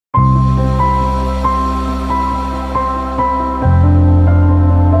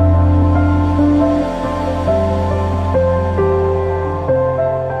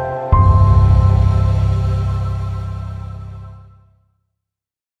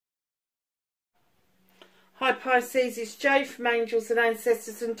Hi Pisces, it's Jo from Angels and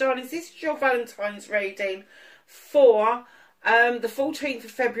Ancestors and Darlings. This is your Valentine's reading for the 14th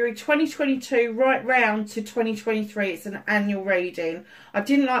of February 2022 right round to 2023. It's an annual reading. I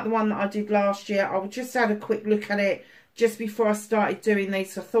didn't like the one that I did last year. I just had a quick look at it just before I started doing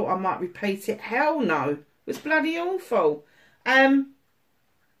these. So I thought I might repeat it. Hell no. It was bloody awful.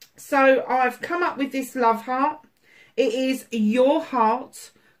 So I've come up with this love heart. It is your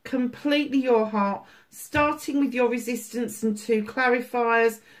heart, completely your heart, starting with your resistance and two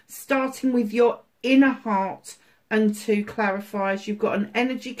clarifiers, starting with your inner heart and two clarifiers. You've got an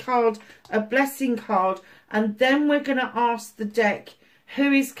energy card, a blessing card, and then we're going to ask the deck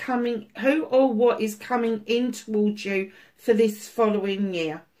who or what is coming in towards you for this following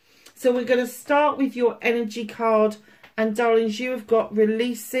year. So we're going to start with your energy card, and darlings, you have got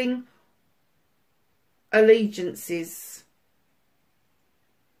releasing allegiances.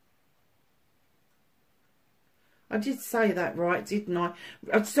 I did say that right, didn't I?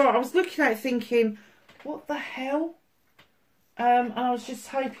 So I was looking at it thinking, what the hell? And I was just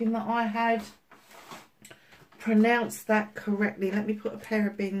hoping that I had pronounced that correctly. Let me put a pair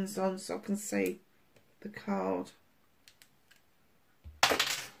of bins on so I can see the card.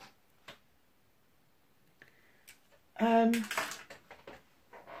 I don't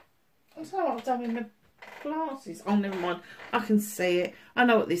know what I've done with my glasses. Oh, never mind. I can see it. I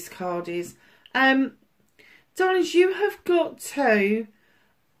know what this card is. Darlings, you have got to...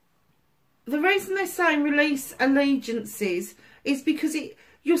 The reason they're saying release allegiances is because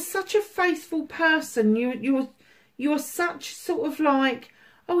you're such a faithful person. You're such sort of like,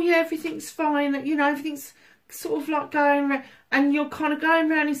 oh yeah, everything's fine. You know, everything's sort of like going around, and you're kind of going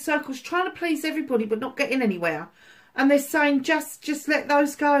around in circles trying to please everybody but not getting anywhere. And they're saying just let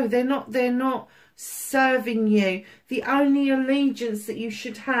those go. They're not serving you. The only allegiance that you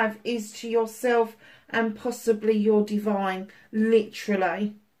should have is to yourself and possibly your divine,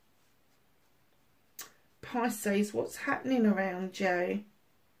 literally. Pisces, what's happening around you?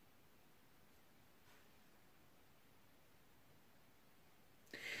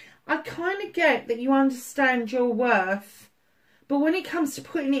 I kind of get that you understand your worth, but when it comes to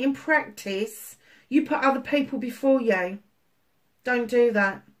putting it in practice, you put other people before you. Don't do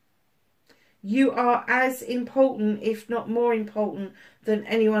that. You are as important, if not more important, than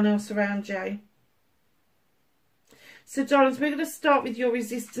anyone else around you. So, darlings, we're going to start with your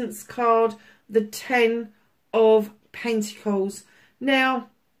resistance card, the 10 of Pentacles. Now,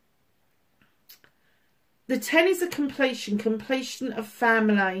 the 10 is a completion of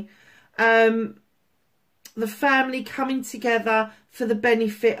family. The family coming together for the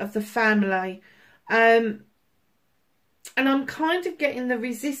benefit of the family. And I'm kind of getting the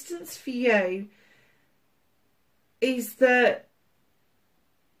resistance for you is that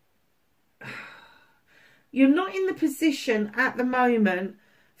you're not in the position at the moment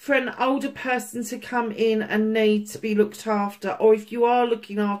for an older person to come in and need to be looked after. Or if you are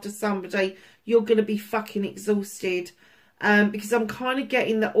looking after somebody, you're going to be fucking exhausted. Because I'm kind of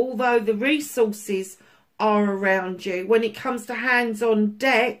getting that although the resources are around you, when it comes to hands on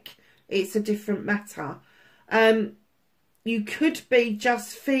deck, it's a different matter. You could be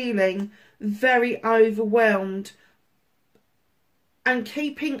just feeling very overwhelmed and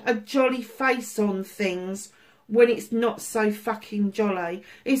keeping a jolly face on things when it's not so fucking jolly.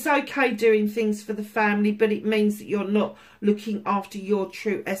 It's okay doing things for the family, but it means that you're not looking after your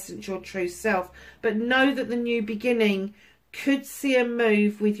true essence, your true self. But know that the new beginning could see a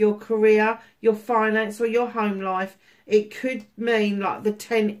move with your career, your finance or your home life. It could mean like the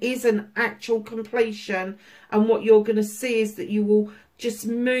 10 is an actual completion, and what you're going to see is that you will just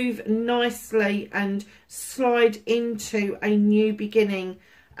move nicely and slide into a new beginning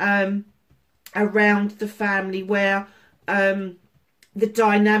around the family where the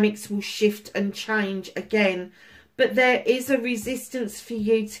dynamics will shift and change again. But there is a resistance for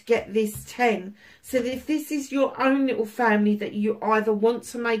you to get this 10. So if this is your own little family that you either want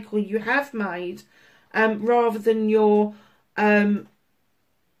to make or you have made, rather than your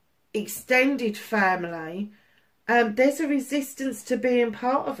extended family, there's a resistance to being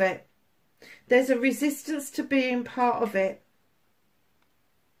part of it. There's a resistance to being part of it.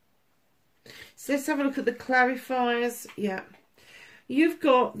 So let's have a look at the clarifiers. Yeah. You've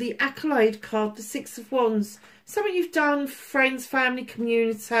got the accolade card, the 6 of Wands. Something you've done, friends, family,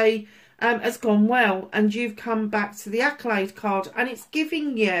 community, has gone well. And you've come back to the accolade card. And it's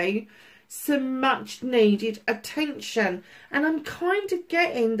giving you some much needed attention. And I'm kind of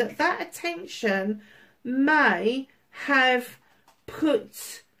getting that that attention may have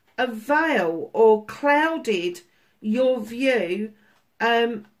put a veil or clouded your view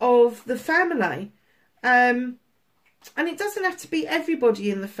of the family. And it doesn't have to be everybody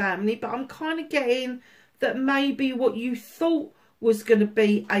in the family, but I'm kind of getting that maybe what you thought was going to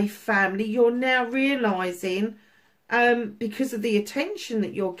be a family, you're now realising, because of the attention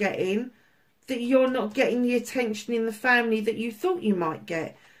that you're getting, that you're not getting the attention in the family that you thought you might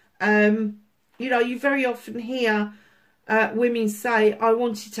get. You know, you very often hear women say, I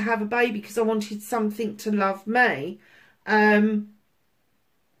wanted to have a baby because I wanted something to love me.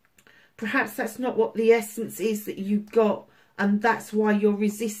 Perhaps that's not what the essence is that you got, and that's why you're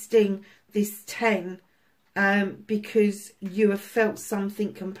resisting this 10, because you have felt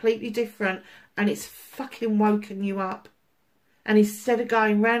something completely different and it's fucking woken you up. And instead of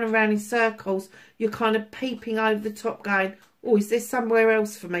going round and round in circles, you're kind of peeping over the top going, oh, is there somewhere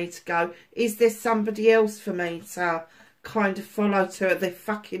else for me to go? Is there somebody else for me to kind of follow to? There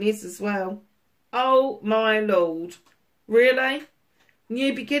fucking is as well. Oh my Lord. Really?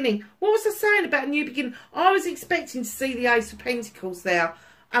 New beginning. What was I saying about new beginning? I was expecting to see the Ace of Pentacles there.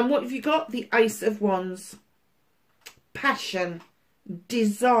 And what have you got? The Ace of Wands. Passion.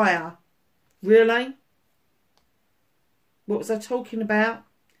 Desire. Really? What was I talking about?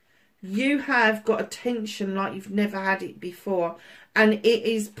 You have got attention like you've never had it before. And it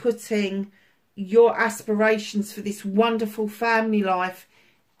is putting your aspirations for this wonderful family life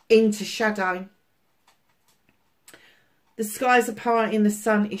into shadow. The skies are parting, the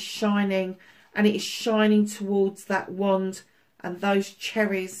sun is shining, and it is shining towards that wand, and those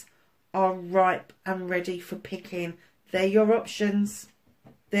cherries are ripe and ready for picking. They're your options.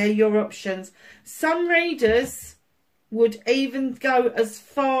 They're your options. Some readers would even go as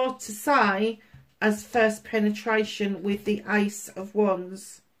far to say as first penetration with the Ace of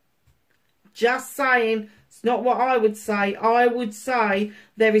Wands. Just saying, it's not what I would say. I would say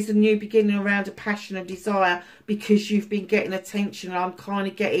there is a new beginning around a passion and desire, because you've been getting attention. I'm kind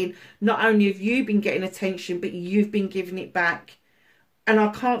of getting, not only have you been getting attention, but you've been giving it back. And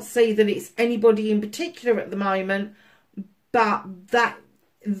I can't see that it's anybody in particular at the moment, but that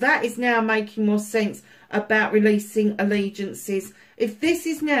is now making more sense about releasing allegiances. If this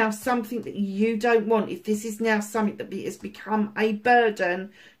is now something that you don't want, if this is now something that has become a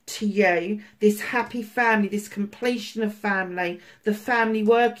burden to you, this happy family, this completion of family, the family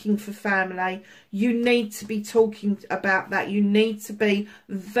working for family, you need to be talking about that. You need to be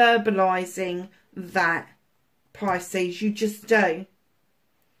verbalizing that, Pisces. You just do.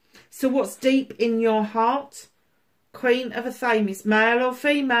 So what's deep in your heart? Queen of Athames, male or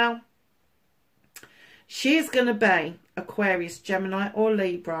female? She is going to be Aquarius, Gemini or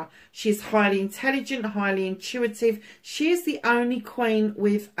Libra. She is highly intelligent, highly intuitive. She is the only queen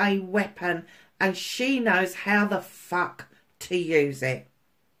with a weapon, and she knows how the fuck to use it.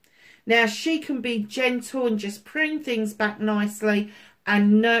 Now, she can be gentle and just prune things back nicely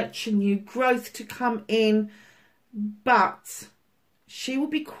and nurture new growth to come in, but she will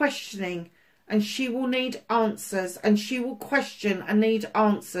be questioning, and she will need answers, and she will question and need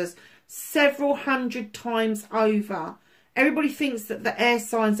answers several hundred times over. Everybody thinks that the air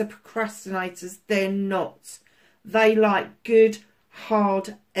signs are procrastinators. They're not. They like good,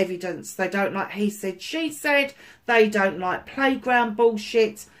 hard evidence. They don't like he said, she said. They don't like playground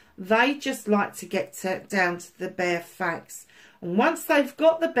bullshit. They just like to get down to the bare facts. And once they've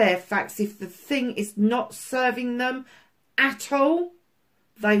got the bare facts, if the thing is not serving them at all,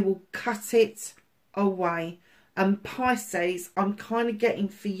 they will cut it away. And Pisces, I'm kind of getting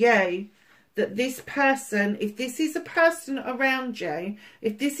for you that this person, if this is a person around you,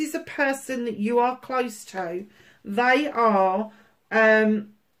 if this is a person that you are close to, they are, they're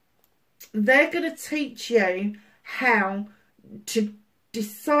going to teach you how to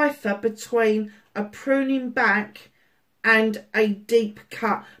decipher between a pruning back and a deep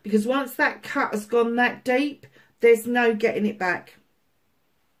cut. Because once that cut has gone that deep, there's no getting it back.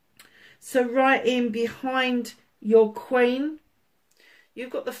 So right in behind your queen, you've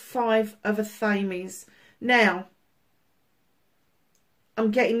got the Five of Athames. Now,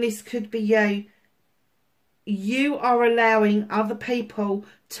 I'm getting this could be you. You are allowing other people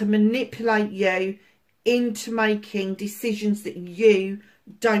to manipulate you into making decisions that you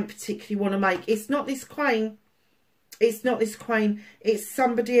don't particularly want to make. It's not this queen. It's not this queen. It's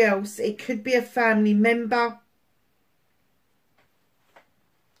somebody else. It could be a family member.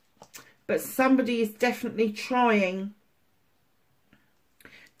 But somebody is definitely trying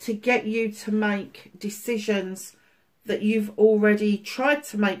to get you to make decisions that you've already tried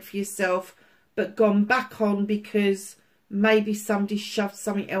to make for yourself but gone back on because maybe somebody shoved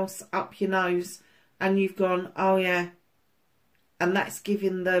something else up your nose and you've gone, oh yeah, and that's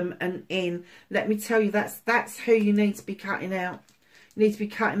giving them an in. Let me tell you, that's who you need to be cutting out. You need to be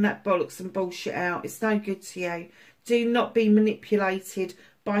cutting that bollocks and bullshit out. It's no good to you. Do not be manipulated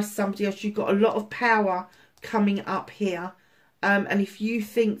by somebody else. You've got a lot of power coming up here. And if you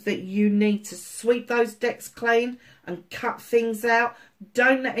think that you need to sweep those decks clean and cut things out,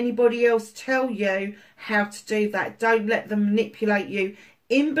 don't let anybody else tell you how to do that. Don't let them manipulate you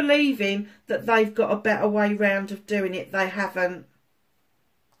in believing that they've got a better way round of doing it. They haven't.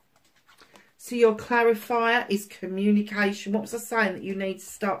 So your clarifier is communication. What was I saying? That you need to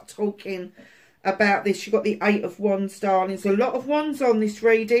start talking about this. You've got the Eight of Wands, darlings. A lot of wands on this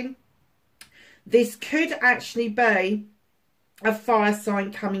reading. This could actually be a fire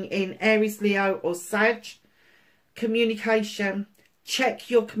sign coming in. Aries, Leo or Sag. Communication.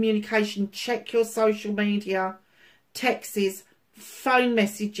 Check your communication. Check your social media. Texts, phone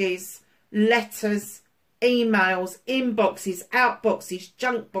messages, letters, emails, inboxes, outboxes,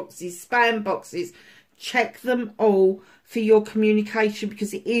 junk boxes, spam boxes. Check them all for your communication,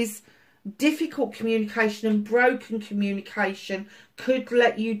 because it is difficult communication, and broken communication could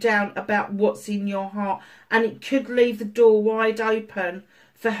let you down about what's in your heart, and it could leave the door wide open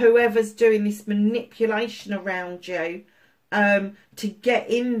for whoever's doing this manipulation around you to get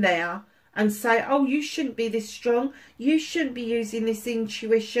in there and say, oh, you shouldn't be this strong, you shouldn't be using this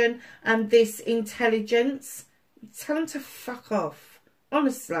intuition and this intelligence. Tell them to fuck off,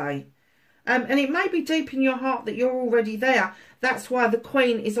 honestly. And it may be deep in your heart that you're already there. That's why the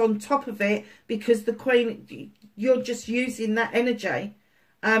Queen is on top of it, because the Queen, you're just using that energy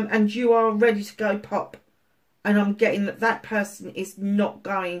and you are ready to go pop. And I'm getting that that person is not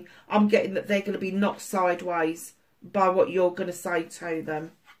going. I'm getting that they're going to be knocked sideways by what you're going to say to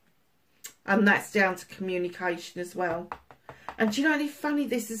them. And that's down to communication as well. And do you know any funny,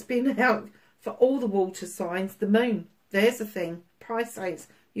 this has been out for all the water signs. The moon. There's the thing. Pisces.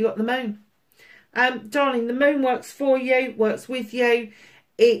 You got the moon. Darling, the moon works for you, works with you.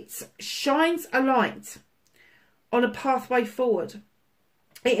 It shines a light on a pathway forward.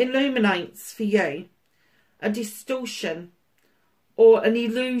 It illuminates for you a distortion or an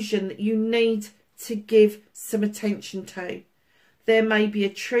illusion that you need to give some attention to. There may be a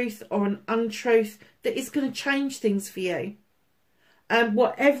truth or an untruth that is going to change things for you.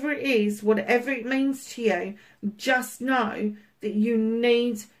 Whatever it is, whatever it means to you, just know that you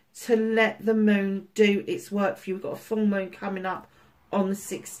need to let the moon do its work for you. We've got a full moon coming up on the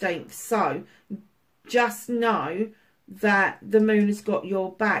 16th. So just know that the moon has got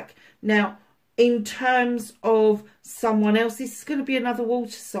your back. Now, in terms of someone else, this is going to be another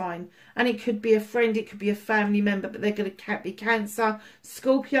water sign. And it could be a friend, it could be a family member, but they're going to be Cancer,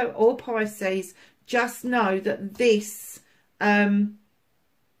 Scorpio or Pisces. Just know that this, they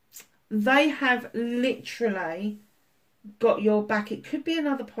have literally got your back. It could be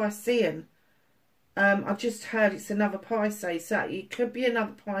another Piscean. I've just heard it's another Pisces, so it could be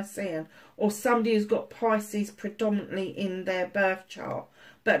another Piscean or somebody who's got Pisces predominantly in their birth chart.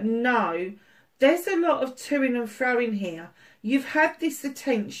 But no, there's a lot of toing and froing here. You've had this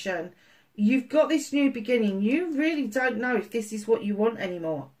attention, you've got this new beginning. You really don't know if this is what you want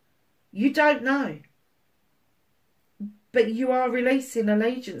anymore. You don't know. But you are releasing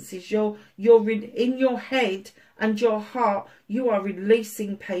allegiances. You're in your head and your heart, you are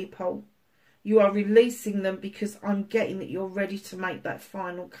releasing people. You are releasing them because I'm getting that you're ready to make that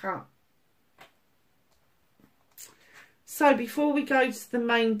final cut. So before we go to the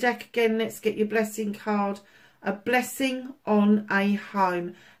main deck again, let's get your blessing card. A blessing on a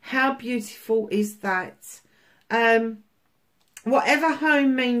home. How beautiful is that? Whatever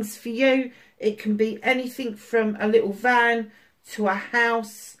home means for you, it can be anything from a little van to a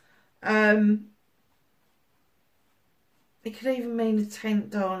house. It could even mean a tent,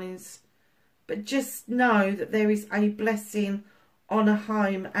 darlings. But just know that there is a blessing on a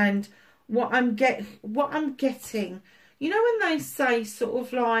home. And what I'm getting, you know when they say sort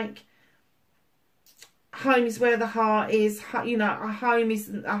of like, home is where the heart is, you know, a home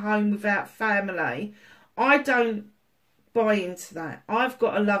isn't a home without family. I don't buy into that. I've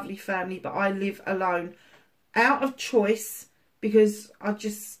got a lovely family, but I live alone out of choice because I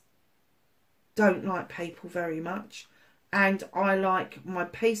just don't like people very much. And I like my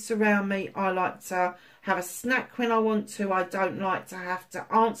peace around me. I like to have a snack when I want to. I don't like to have to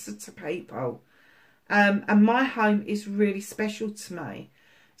answer to people. And my home is really special to me.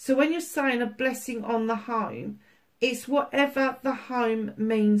 So when you're saying a blessing on the home, it's whatever the home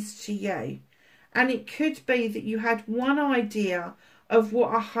means to you. And it could be that you had one idea of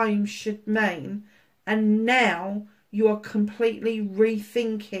what a home should mean, and now you are completely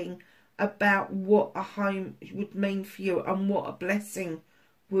rethinking about what a home would mean for you and what a blessing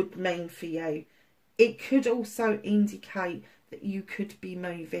would mean for you. It could also indicate that you could be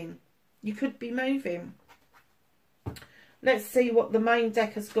moving. You could be moving. Let's see what the main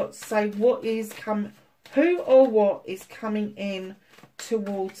deck has got to say. What is who or what is coming in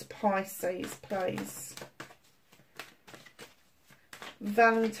towards Pisces, please?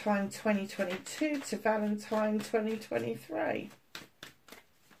 Valentine 2022 to Valentine 2023.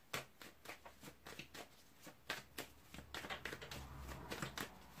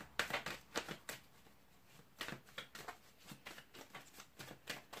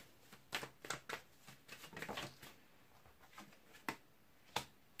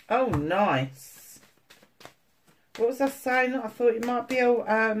 Oh, nice. What was I saying? I thought it might be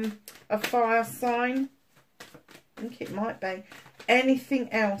a fire sign. I think it might be.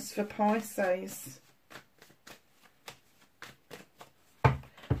 Anything else for Pisces?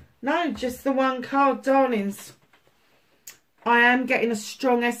 No, just the one card, darlings. I am getting a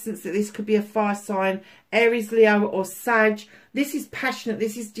strong essence that this could be a fire sign. Aries, Leo or Sag. This is passionate.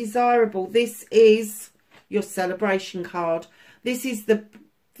 This is desirable. This is your celebration card. This is the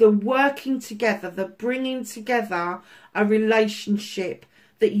working together, the bringing together a relationship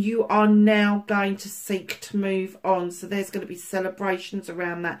that you are now going to seek to move on. So there's going to be celebrations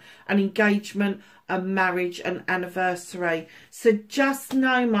around that, an engagement, a marriage, an anniversary. So just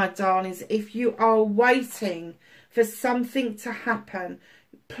know, my darlings, if you are waiting for something to happen,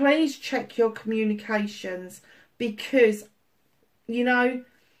 please check your communications, because, you know,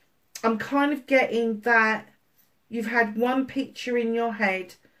 I'm kind of getting that you've had one picture in your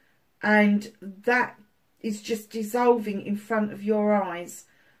head and that is just dissolving in front of your eyes,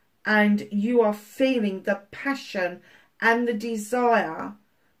 and you are feeling the passion and the desire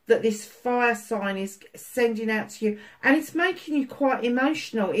that this fire sign is sending out to you, and it's making you quite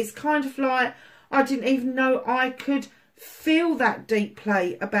emotional. It's kind of like, I didn't even know I could feel that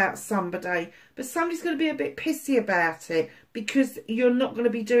deeply about somebody, but somebody's going to be a bit pissy about it because you're not going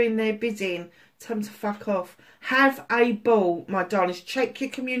to be doing their bidding. Tell them to fuck off. Have a ball, my darlings. Check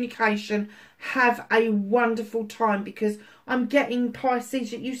your communication. Have a wonderful time, because I'm getting, Pisces,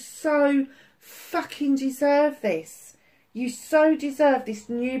 that you so fucking deserve this. You so deserve this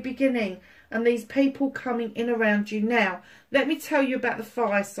new beginning and these people coming in around you. Now, let me tell you about the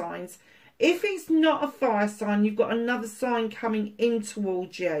fire signs. If it's not a fire sign, you've got another sign coming in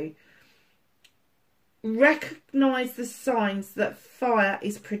towards you. Recognise the signs that fire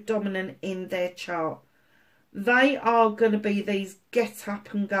is predominant in their chart. They are going to be these get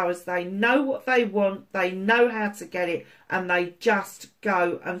up and goers. They know what they want. They know how to get it. And they just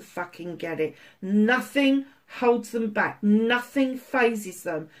go and fucking get it. Nothing holds them back. Nothing phases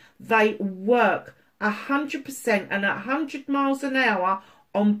them. They work 100% and 100 miles an hour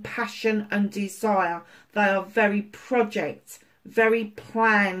on passion and desire. They are very very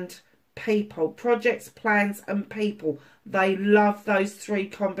planned people. Projects, plans and people. They love those three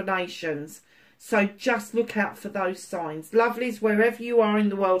combinations. So just look out for those signs. Lovelies, wherever you are in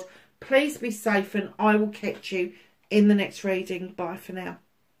the world, please be safe, and I will catch you in the next reading. Bye for now.